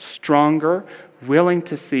 stronger, willing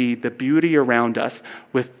to see the beauty around us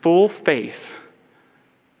with full faith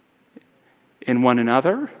in one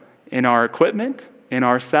another, in our equipment, in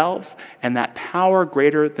ourselves, and that power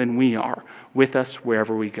greater than we are with us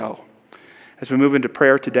wherever we go. As we move into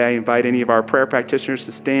prayer today, I invite any of our prayer practitioners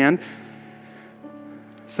to stand.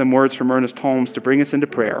 Some words from Ernest Holmes to bring us into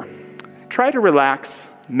prayer. Try to relax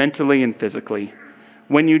mentally and physically.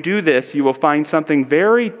 When you do this, you will find something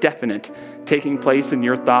very definite taking place in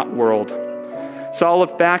your thought world. Solid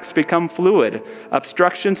facts become fluid.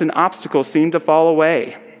 Obstructions and obstacles seem to fall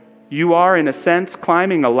away. You are, in a sense,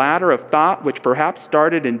 climbing a ladder of thought which perhaps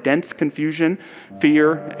started in dense confusion,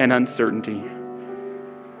 fear, and uncertainty.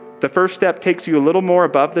 The first step takes you a little more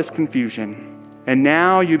above this confusion, and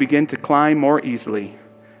now you begin to climb more easily.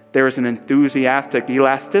 There is an enthusiastic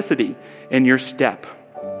elasticity in your step.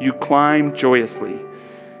 You climb joyously.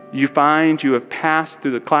 You find you have passed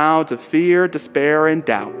through the clouds of fear, despair, and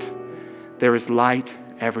doubt. There is light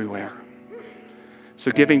everywhere. So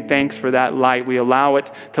giving thanks for that light, we allow it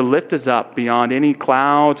to lift us up beyond any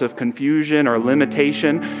clouds of confusion or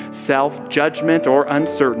limitation, self-judgment or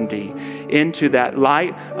uncertainty, into that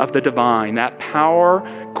light of the divine, that power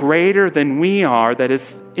greater than we are, that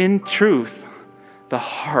is in truth the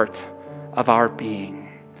heart of our being.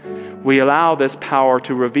 We allow this power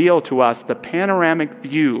to reveal to us the panoramic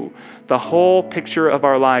view, the whole picture of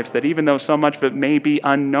our lives, that even though so much of it may be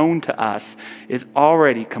unknown to us, is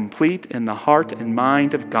already complete in the heart and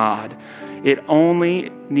mind of God. It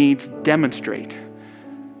only needs demonstrate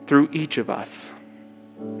through each of us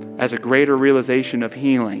as a greater realization of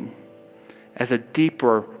healing, as a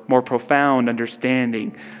deeper, more profound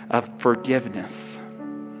understanding of forgiveness,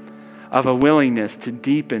 of a willingness to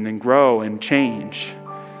deepen and grow and change,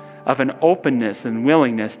 of an openness and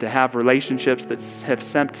willingness to have relationships that have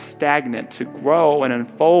seemed stagnant to grow and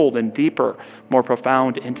unfold in deeper, more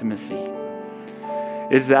profound intimacy.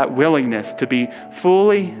 Is that willingness to be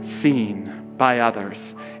fully seen by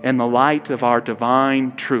others in the light of our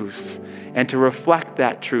divine truth and to reflect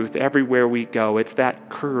that truth everywhere we go. It's that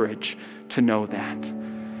courage to know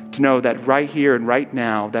that right here and right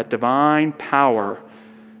now, that divine power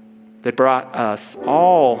that brought us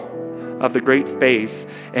all of the great faith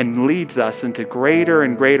and leads us into greater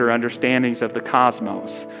and greater understandings of the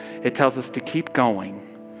cosmos. It tells us to keep going,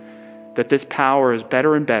 that this power is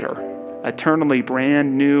better and better, eternally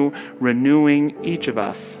brand new, renewing each of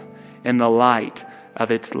us in the light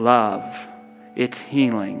of its love, its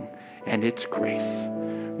healing, and its grace.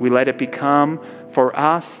 We let it become for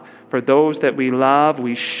us, for those that we love.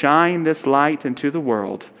 We shine this light into the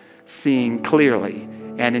world, seeing clearly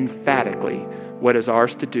and emphatically what is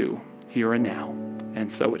ours to do here and now.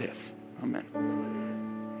 And so it is. Amen.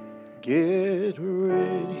 Get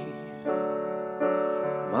ready,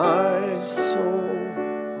 my soul.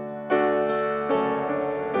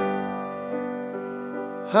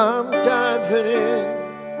 I'm diving in.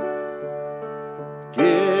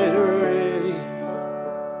 Get ready,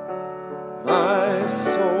 my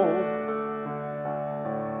soul.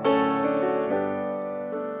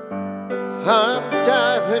 I'm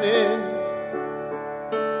diving in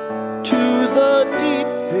to the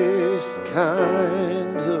deepest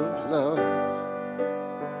kind of love,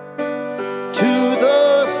 to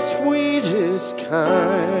the sweetest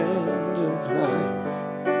kind of life.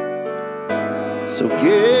 So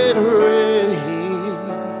get ready,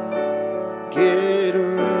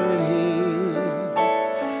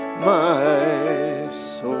 my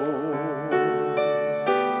soul.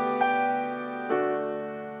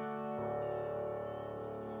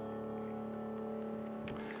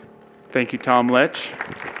 Thank you, Tom Litch.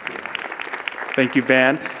 Thank you,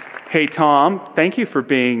 band. Hey, Tom, thank you for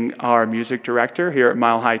being our music director here at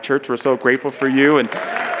Mile High Church. We're so grateful for you and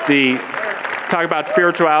the talk about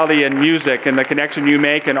spirituality and music and the connection you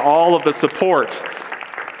make and all of the support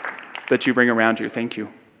that you bring around you. Thank you.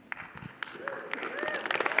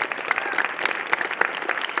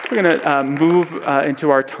 We're going to move into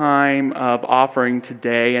our time of offering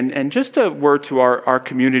today. And just a word to our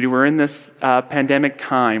community. We're in this pandemic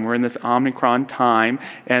time. We're in this Omicron time.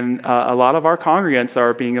 And a lot of our congregants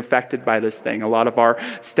are being affected by this thing. A lot of our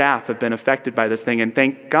staff have been affected by this thing. And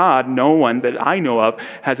thank God no one that I know of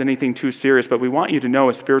has anything too serious. But we want you to know,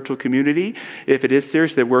 as spiritual community, if it is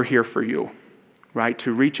serious, that we're here for you. Right,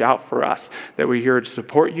 to reach out for us, that we're here to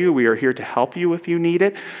support you. We are here to help you if you need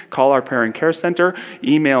it. Call our Parent Care Center,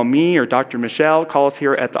 email me or Dr. Michelle, call us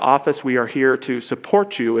here at the office. We are here to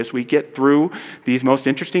support you as we get through these most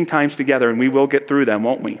interesting times together, and we will get through them,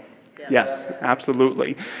 won't we? Yes,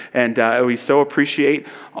 absolutely. And we so appreciate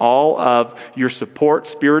all of your support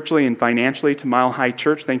spiritually and financially to Mile High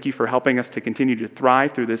Church. Thank you for helping us to continue to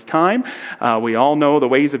thrive through this time. We all know the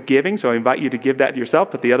ways of giving, so I invite you to give that yourself,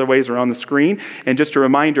 but the other ways are on the screen. And just a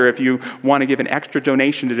reminder, if you want to give an extra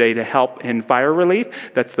donation today to help in fire relief,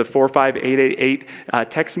 that's the 45888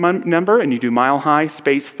 text number, and you do Mile High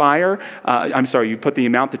space fire. You put the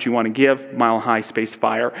amount that you want to give, Mile High space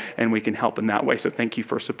fire, and we can help in that way. So thank you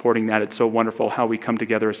for supporting that. It's so wonderful how we come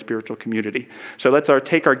together as a spiritual community. So let's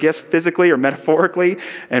take our gifts physically or metaphorically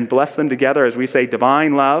and bless them together as we say,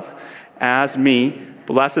 divine love as me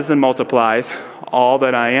blesses and multiplies all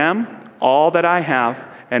that I am, all that I have,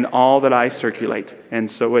 and all that I circulate. And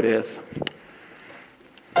so it is.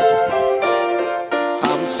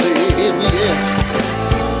 I'm saying yes,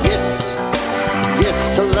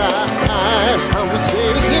 yes to life. I'm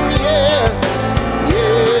saying yes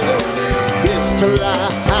to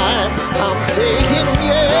life. I'm saying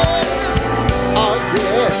yes, oh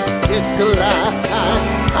yes, yes to life.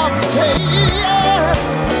 I'm saying yes,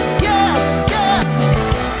 yes, yes,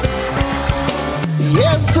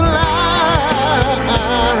 yes to life.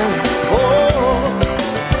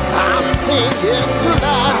 saying yes to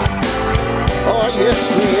life. Oh, yes,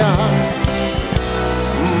 we are.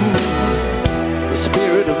 The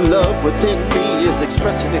spirit of love within me is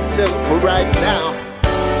expressing itself right now.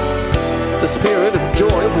 The spirit of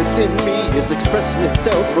joy within me is expressing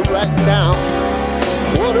itself right now.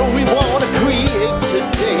 What do we want to create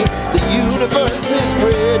today? The universe is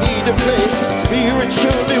ready to play. Spirit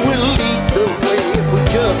surely will lead the way if we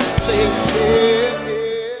just say yeah.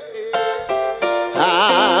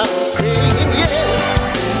 I'm saying yes,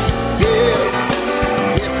 yes,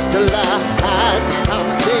 yes to life. I'm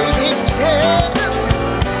saying yes,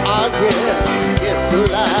 oh yes, yes to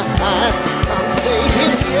life. I'm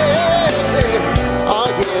saying yes, oh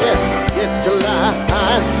yes, yes to life.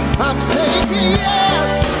 I'm saying yes,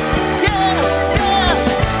 yes, yes,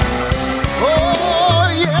 oh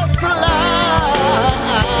yes to life.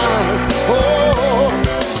 Oh,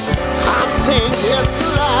 I'm saying yes to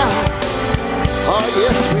life. Oh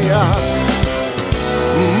yes we are.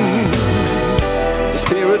 The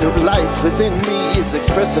spirit of life within me is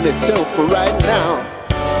expressing itself right now.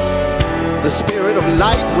 The spirit of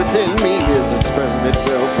light within me is expressing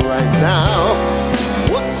itself right now.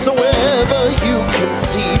 Whatsoever you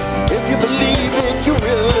conceive, if you believe it, you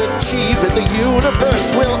will achieve it. The universe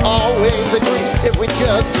will always agree if we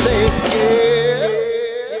just say yes.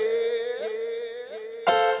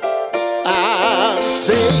 I'm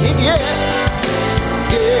saying yes,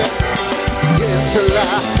 yes, yes to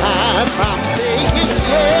life. I'm saying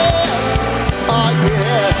yes, oh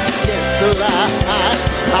yes, yes to life.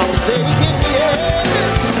 I'm saying yes,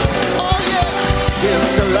 oh yes, yes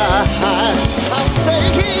to life. I'm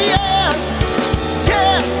saying yes,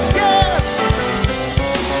 yes, yes,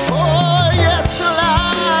 oh yes to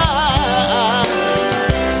life.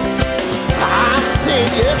 I'm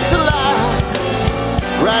saying yes to life,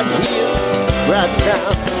 right here, right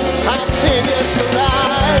now. I'm saying yes to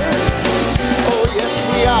life, oh yes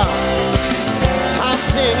we are. I'm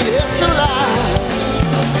saying yes to life,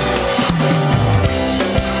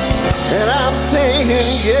 and I'm saying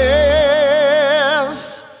yes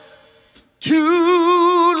to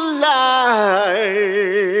life.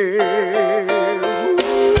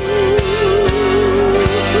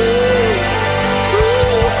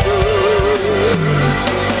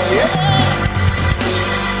 Yeah.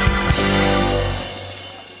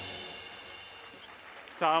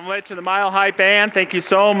 Tom Litch and the Mile High Band, thank you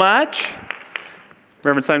so much.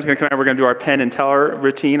 Reverend Simon's going to come out. We're going to do our Penn and Teller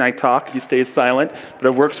routine. I talk, he stays silent, but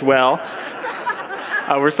it works well.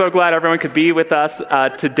 We're so glad everyone could be with us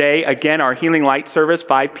today. Again, our Healing Light service,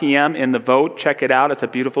 5 p.m. in the Vote. Check it out. It's a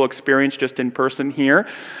beautiful experience just in person here.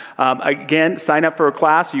 Again, sign up for a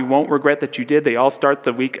class. You won't regret that you did. They all start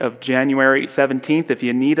the week of January 17th. If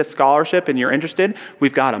you need a scholarship and you're interested,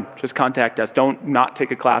 we've got them. Just contact us. Don't not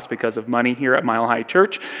take a class because of money here at Mile High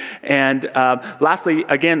Church. And lastly,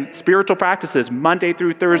 again, spiritual practices, Monday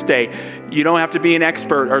through Thursday. You don't have to be an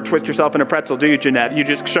expert or twist yourself in a pretzel, do you, Jeanette? You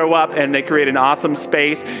just show up and they create an awesome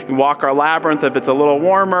space. You walk our labyrinth. If it's a little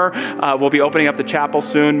warmer, we'll be opening up the chapel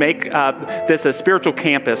soon. Make this a spiritual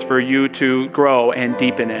campus for you to grow and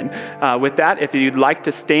deepen in. With that, if you'd like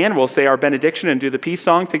to stand, we'll say our benediction and do the peace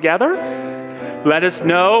song together. Let us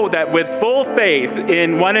know that with full faith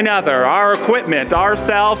in one another, our equipment,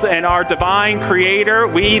 ourselves, and our divine Creator,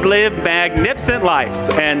 we live magnificent lives.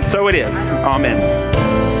 And so it is. Amen.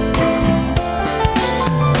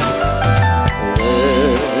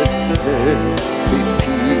 Let it be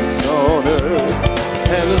peace on earth,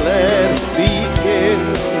 and let it begin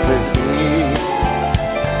with me.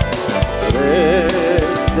 Let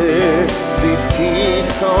there be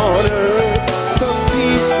peace on earth, the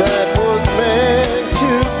peace that was meant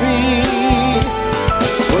to be.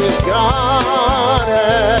 With God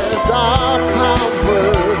as our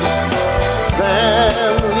power,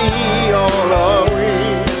 family all are we.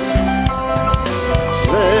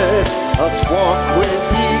 Let us walk with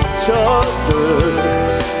each other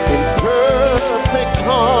in perfect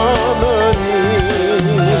harmony.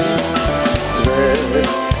 Let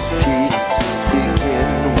peace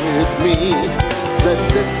begin with me. Let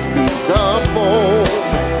this be the moment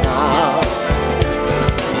now.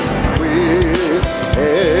 With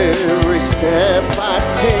every step I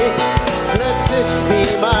take, let this be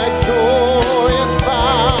my joyous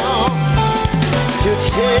vow. To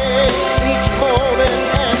take each moment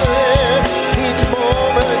and live each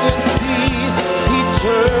moment in peace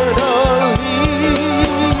eternally.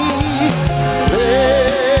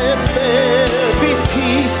 Let there be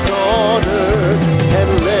peace on earth, and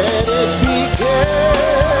let it begin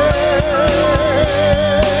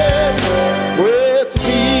with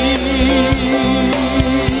me.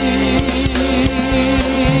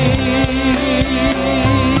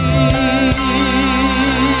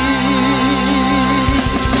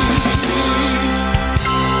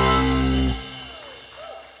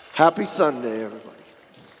 Happy Sunday, everybody.